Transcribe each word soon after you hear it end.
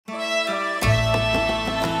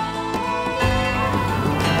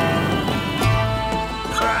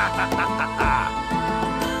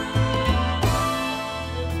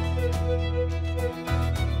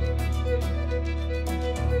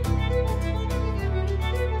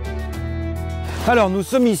Alors nous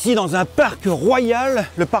sommes ici dans un parc royal,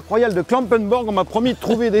 le parc royal de Klampenborg. On m'a promis de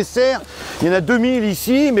trouver des cerfs. Il y en a 2000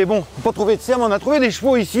 ici, mais bon, on n'a pas trouvé de cerfs, mais on a trouvé des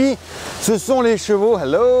chevaux ici. Ce sont les chevaux,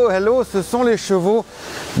 hello, ce sont les chevaux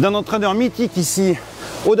d'un entraîneur mythique ici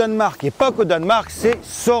au Danemark, et pas qu'au Danemark, c'est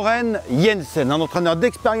Soren Jensen, un entraîneur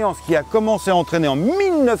d'expérience qui a commencé à entraîner en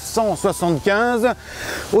 1975.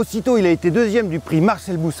 Aussitôt, il a été deuxième du prix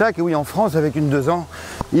Marcel Boussac, et oui, en France, avec une 2 ans.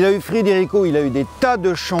 Il a eu Frédérico, il a eu des tas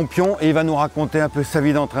de champions, et il va nous raconter un peu sa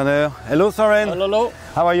vie d'entraîneur. Hello Soren. Hello.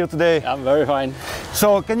 How are you today? I'm very fine.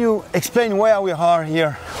 So, can you explain where we are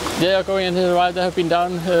here? Yeah, going into the ride, I have been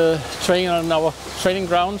down training on our training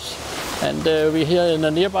grounds. And we here in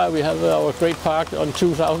the nearby, we have our great park on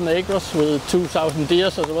 2,000 acres with 2,000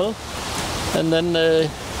 deers as well. And then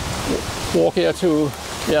walk here to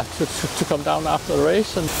come down after the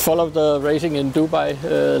race and follow the racing in Dubai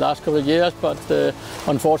last couple of years. But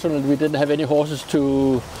unfortunately, we didn't have any horses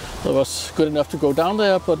that was good enough to go down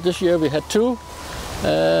there. But this year we had two.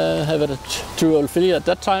 Have a 2-year-old filly at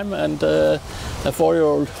that time and a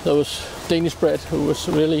 4-year-old that was Danish bred who was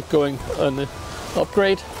really going on the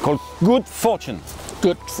upgrade. Called Good Fortune.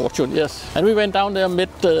 Good Fortune, yes. And we went down there mid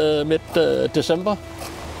December.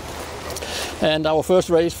 And our first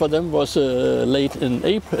race for them was late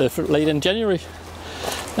in January.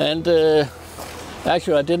 And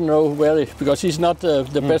actually I didn't know where because he's not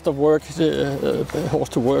the best of work horse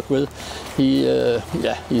to work with.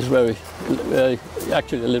 He's very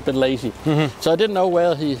actually a little bit lazy. So I didn't know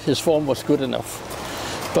where his form was good enough.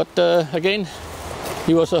 But again,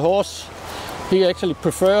 he was a horse. He actually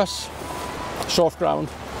prefers soft ground,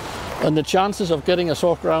 and the chances of getting a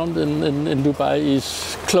soft ground in Dubai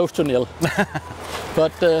is close to nil.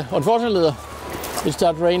 But unfortunately, it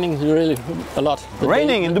started raining really a lot.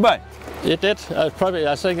 Raining in Dubai? It did. I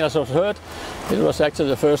think as I've heard, it was actually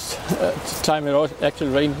the first time it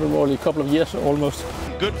actually rained for only a couple of years almost.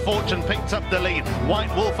 Good Fortune picked up the lead.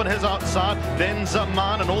 White Wolf on his outside, then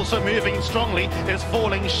Zaman, and also moving strongly is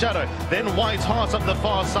Falling Shadow. Then White Heart up the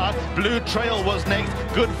far side. Blue Trail was next.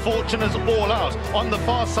 Good Fortune is all out. On the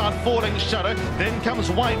far side, Falling Shadow. Then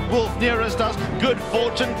comes White Wolf nearest us. Good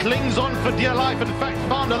Fortune clings on for dear life. In fact,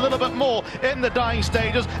 found a little bit more in the dying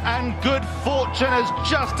stages. And Good Fortune is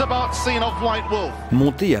just about seen off White Wolf.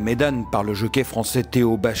 Monté à Meydan par le jockey français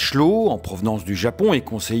Théo Bachelot, en provenance du Japon et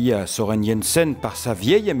conseillé à Soren Jensen par sa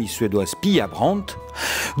vieille amie suédoise Pia Brandt,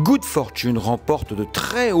 Good Fortune remporte de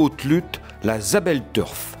très haute lutte la Zabel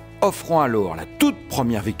Turf, offrant alors la toute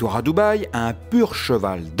première victoire à Dubaï à un pur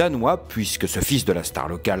cheval danois, puisque ce fils de la star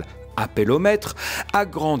locale Appel au maître a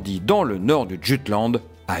grandi dans le nord du Jutland,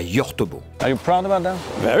 à Hjortobo. Are you proud about that?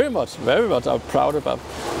 Very much. I'm proud about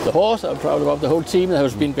the horse. I'm proud about the whole team that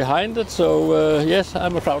has been behind it. So yes,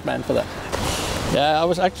 I'm a proud man for that. Yeah, I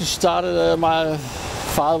was actually started. My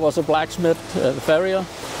father was a blacksmith, farrier.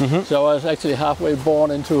 So I was actually halfway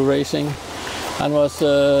born into racing, and was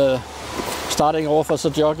starting off as a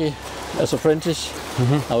jockey, as an apprentice.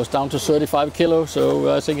 I was down to 35 kilos,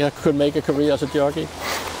 so I think I could make a career as a jockey.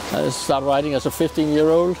 I started riding as a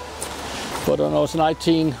 15-year-old. But when I was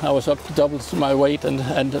 19, I was up to double my weight and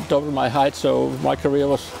double my height, so my career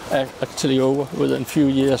was actually over within a few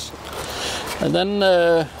years. And then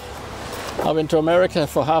I went to America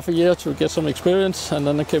for half a year to get some experience, and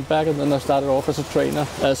then I came back and then I started off as a trainer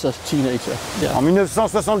as a teenager. Yeah. En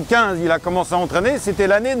 1975, il a commencé à entraîner, c'était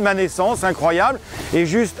l'année de ma naissance, incroyable. Et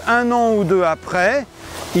juste un an ou deux après,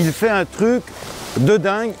 il fait un truc de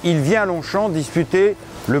dingue, il vient à Longchamp disputer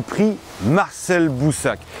le prix Marcel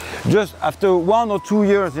Boussac. Just after 1 or 2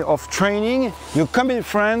 years of training, you come in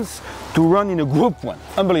France to run in a Group 1.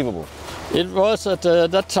 Unbelievable. It was at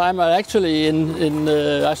that time. I actually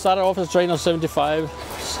I started off as a trainer at 75,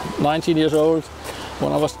 19 years old.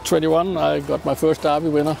 When I was 21, I got my first Derby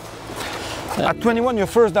winner. At 21, your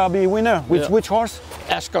first Derby winner. With which horse?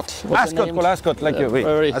 Ascot. Ascot, like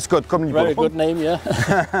you. Ascot, comme les very good name, yeah.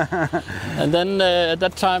 And then at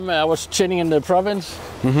that time I was training in the province,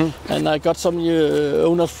 and I got some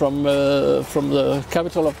owners from the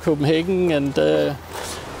capital of Copenhagen, and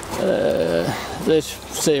they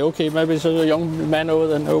say, okay, maybe it's a young man over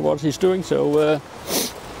there know what he's doing. So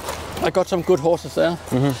I got some good horses there,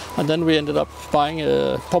 and then we ended up buying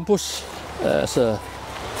Pompous as a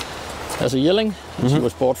yearling. She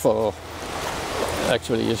was bought for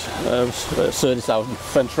actually it was 30,000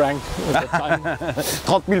 French francs at the time.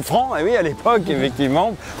 30 000 francs, eh oui, à l'époque,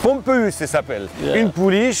 effectivement. Pompeux, ça s'appelle. Yeah. Une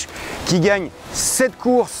pouliche qui gagne 7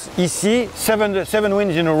 courses ici, 7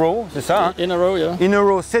 wins in a row, c'est ça hein? In a row, yeah. In a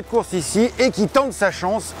row, 7 courses ici, et qui tente sa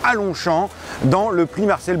chance à Longchamp dans le Prix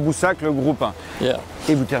Marcel Boussac, le groupe 1. Yeah.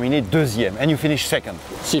 Et vous terminez deuxième, and you finish second.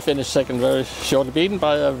 She finished second, very shortly beaten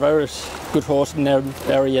by a very good horse,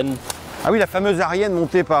 Ariane. Ah oui, la fameuse Arienne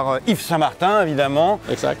montée par Yves Saint-Martin, évidemment.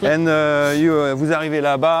 Exactly. And vous arrivez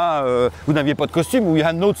là-bas, vous n'aviez pas de costume, vous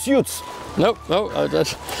had no suits. No,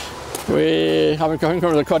 we I'm coming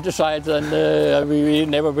from the countryside, and we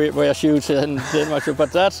never wear shoes in Denmark.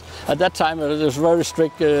 But at that time it was a very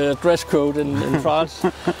strict dress code in France.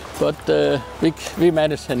 But we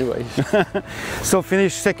managed anyway. So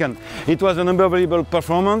finish second. It was an unbelievable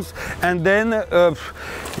performance. And then,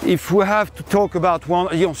 if we have to talk about one,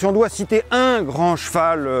 si on doit citer un grand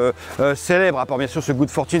cheval célèbre, à part bien sûr ce Good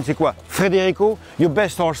Fortune, c'est quoi? Federico, your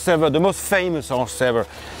best horse ever, the most famous horse ever,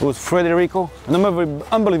 was Federico. An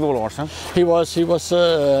unbelievable horse. Huh? He was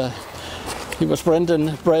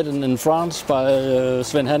bred in France by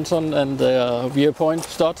Soren Jensen and Viewpoint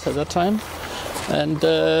stud at that time. And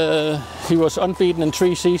he was unbeaten in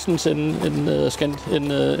 3 seasons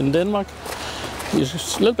in Denmark. He's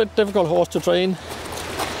a little bit difficult horse to train.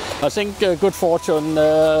 I think Good Fortune,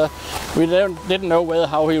 we didn't know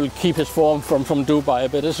how he would keep his form from Dubai,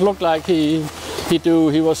 but it looked like he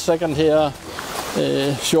was second here,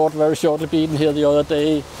 very shortly beaten here the other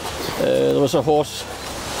day. There was a horse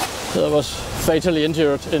that was fatally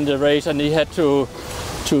injured in the race, and he had to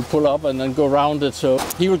pull up and then go around it. So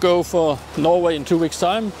he will go for Norway in 2 weeks'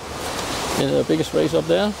 time in the biggest race up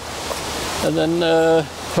there, and then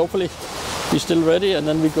hopefully he's still ready, and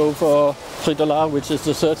then we go for Prix Dollar, which is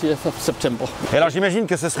the 30th of September. Et alors j'imagine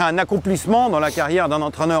que ce serait un accomplissement dans la carrière d'un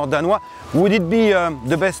entraîneur danois. Would it be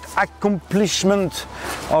the best accomplishment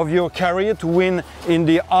of your career to win in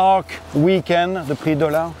the Arc weekend, the Prix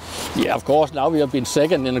Dollar? Yeah, of course. Now we have been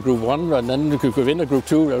second in a Group 1, and then we could win a Group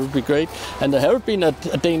 2. That would be great. And there have been a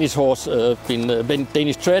Danish horse,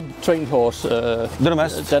 Danish trained horse,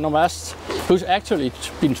 Danemark, who's actually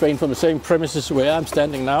been trained from the same premises where I'm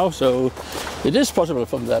standing now. So it is possible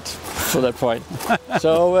from that point.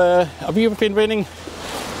 So we've been winning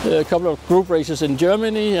a couple of group races in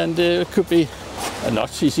Germany, and it could be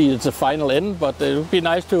not easy. It's a final end, but it would be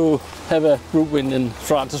nice to have a group win in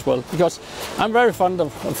France as well, because I'm very fond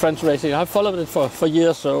of French racing. I've followed it for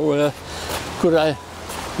years, so could I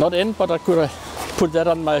not end, but could I put that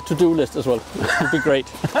on my to-do list as well? It would be great.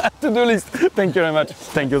 To-do list. Thank you very much.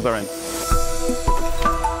 Thank you, Soren.